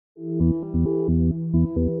In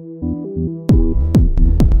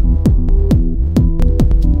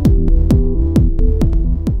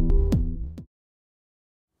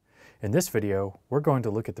this video, we're going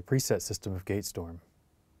to look at the preset system of GateStorm.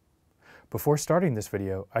 Before starting this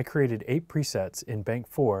video, I created 8 presets in Bank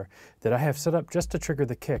 4 that I have set up just to trigger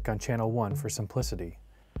the kick on channel 1 for simplicity.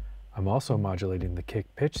 I'm also modulating the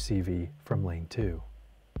kick pitch CV from lane 2.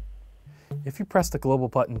 If you press the global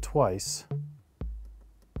button twice,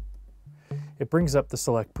 it brings up the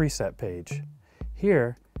Select Preset page.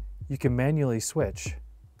 Here, you can manually switch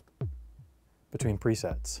between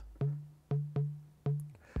presets.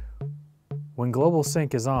 When global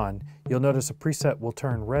sync is on, you'll notice a preset will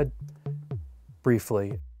turn red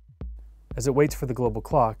briefly as it waits for the global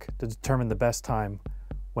clock to determine the best time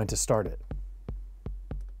when to start it.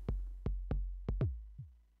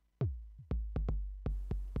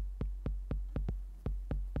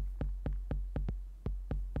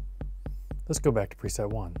 Let's go back to preset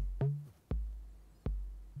 1.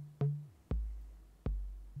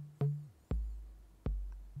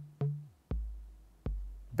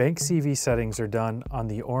 Bank CV settings are done on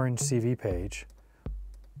the orange CV page,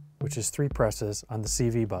 which is 3 presses on the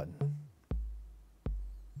CV button.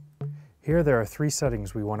 Here there are 3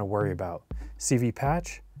 settings we want to worry about: CV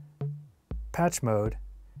patch, patch mode,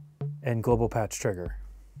 and global patch trigger.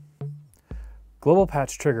 Global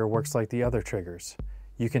patch trigger works like the other triggers.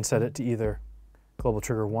 You can set it to either global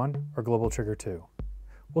trigger 1 or global trigger 2.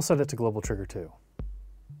 We'll set it to global trigger 2.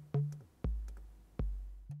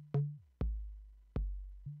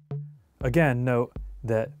 Again, note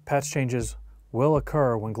that patch changes will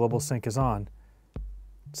occur when global sync is on,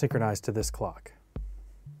 synchronized to this clock.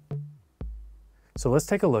 So let's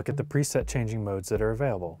take a look at the preset changing modes that are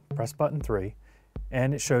available. Press button 3,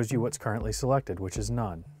 and it shows you what's currently selected, which is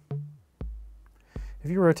none.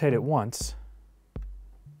 If you rotate it once,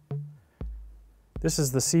 this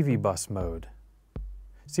is the CV bus mode.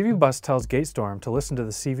 CV bus tells GateStorm to listen to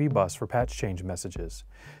the CV bus for patch change messages.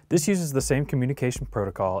 This uses the same communication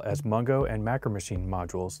protocol as Mungo and Macro Machine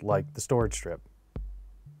modules like the storage strip.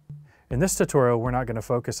 In this tutorial, we're not going to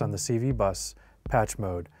focus on the CV bus patch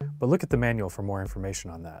mode, but look at the manual for more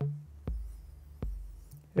information on that.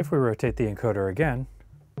 If we rotate the encoder again,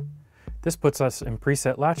 this puts us in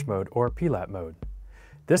preset latch mode or PLAT mode.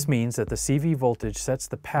 This means that the CV voltage sets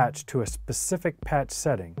the patch to a specific patch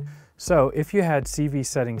setting. So if you had CV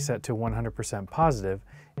settings set to 100% positive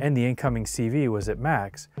and the incoming CV was at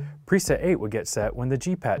max, preset 8 would get set when the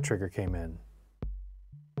GPAT trigger came in.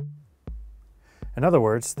 In other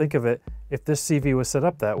words, think of it, if this CV was set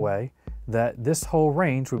up that way, that this whole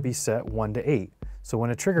range would be set 1 to 8. So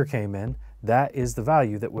when a trigger came in, that is the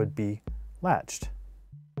value that would be latched.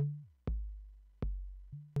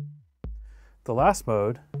 The last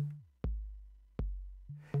mode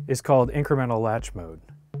is called incremental latch mode.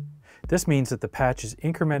 This means that the patch is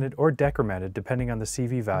incremented or decremented depending on the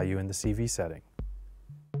CV value in the CV setting.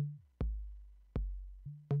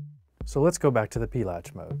 So let's go back to the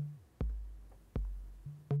P-latch mode.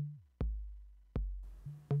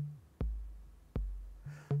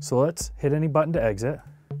 So let's hit any button to exit.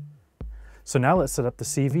 So now let's set up the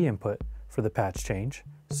CV input for the patch change.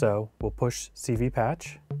 So we'll push CV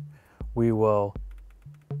patch. We will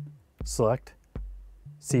select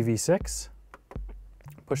CV6,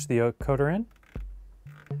 push the encoder in.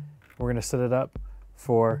 We're going to set it up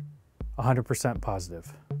for 100%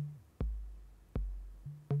 positive.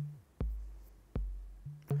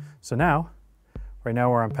 So now, right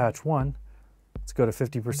now we're on patch 1. Let's go to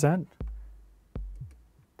 50%,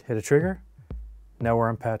 hit a trigger. Now we're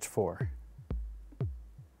on patch 4.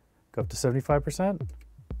 Go up to 75%.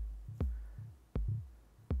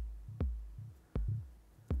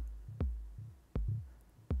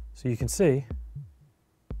 So you can see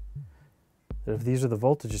that if these are the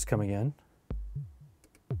voltages coming in,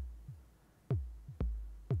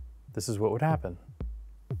 this is what would happen.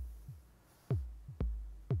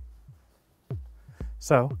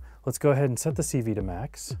 So let's go ahead and set the CV to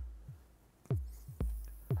max.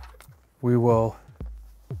 We will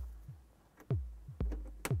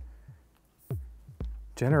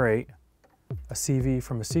generate a CV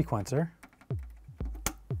from a sequencer.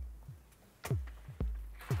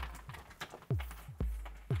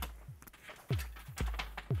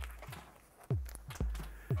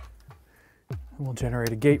 And we'll generate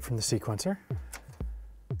a gate from the sequencer.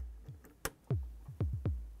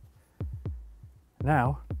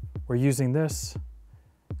 Now, we're using this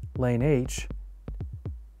lane H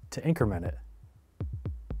to increment it.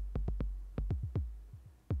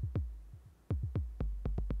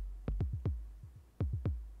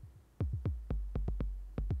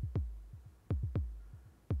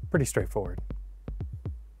 Pretty straightforward.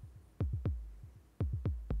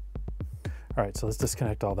 All right, so let's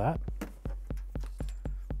disconnect all that.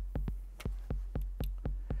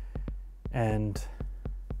 And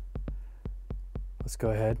let's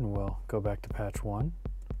go ahead and we'll go back to patch 1.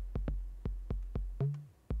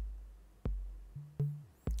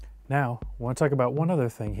 Now, I want to talk about one other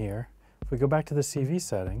thing here. If we go back to the CV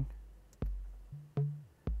setting,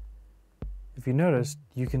 if you notice,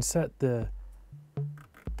 you can set the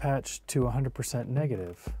patch to 100%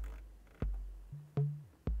 negative.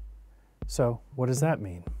 So what does that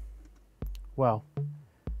mean? Well,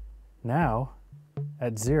 now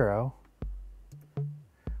at 0,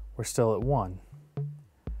 we're still at 1. But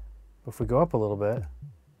if we go up a little bit,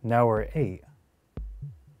 now we're at 8.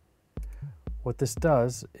 What this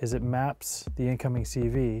does is it maps the incoming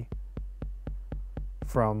CV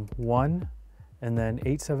from 1 and then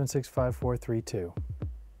 8765432.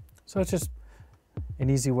 So it's just an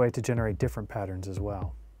easy way to generate different patterns as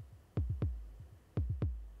well.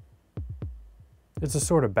 It's a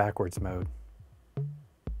sort of backwards mode.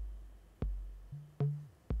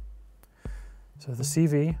 So the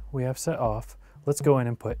CV we have set off. Let's go in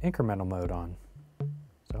and put incremental mode on.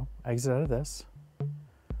 So exit out of this.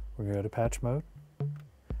 We're going to go to patch mode.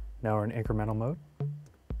 Now we're in incremental mode.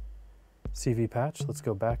 CV patch, let's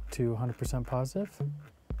go back to 100% positive.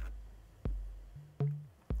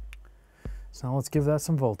 So now let's give that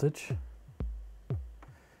some voltage.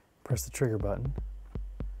 Press the trigger button.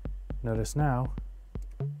 Notice now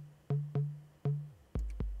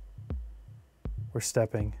we're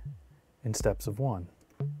stepping in steps of 1.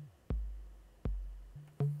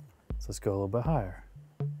 So let's go a little bit higher.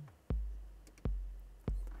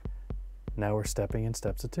 Now we're stepping in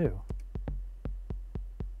steps of 2.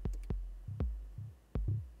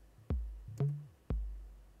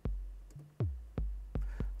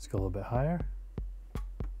 Let's go a little bit higher.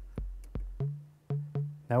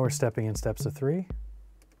 Now we're stepping in steps of 3.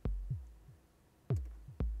 And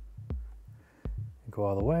go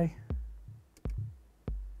all the way.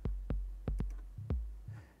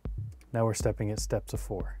 Now we're stepping at steps of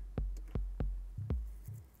 4.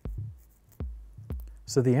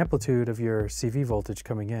 So the amplitude of your CV voltage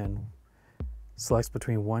coming in selects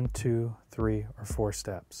between 1, 2, 3, or 4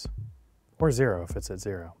 steps, or 0 if it's at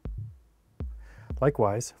 0.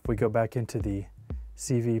 Likewise, if we go back into the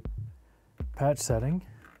CV patch setting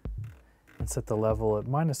and set the level at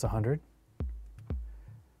 -100,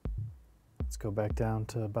 let's go back down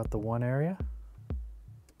to about the 1 area.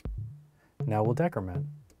 Now we'll decrement.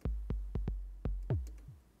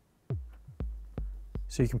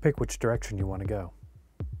 So you can pick which direction you want to go.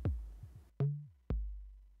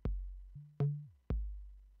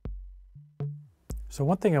 So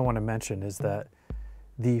one thing I want to mention is that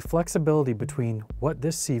the flexibility between what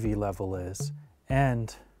this CV level is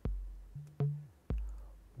and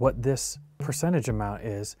what this percentage amount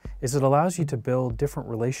is it allows you to build different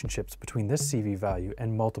relationships between this CV value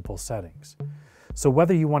and multiple settings. So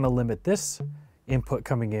whether you want to limit this input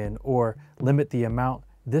coming in or limit the amount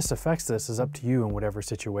this affects this is up to you in whatever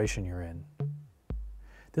situation you're in.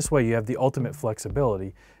 This way you have the ultimate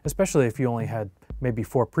flexibility, especially if you only had maybe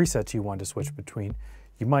 4 presets you wanted to switch between.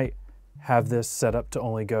 You might have this set up to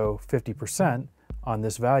only go 50% on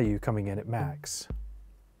this value coming in at max.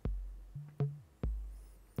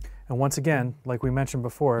 And once again, like we mentioned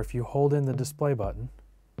before, if you hold in the display button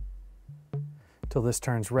till this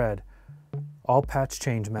turns red, all patch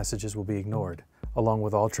change messages will be ignored, along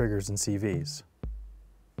with all triggers and CVs.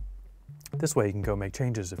 This way you can go make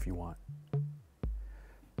changes if you want.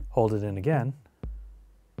 Hold it in again,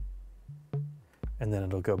 and then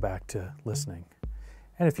it'll go back to listening.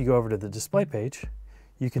 And if you go over to the display page,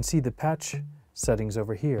 you can see the patch settings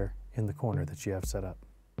over here in the corner that you have set up.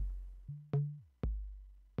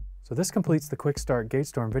 So this completes the Quick Start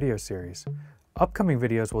GateStorm video series. Upcoming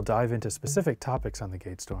videos will dive into specific topics on the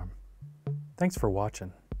GateStorm. Thanks for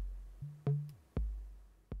watching.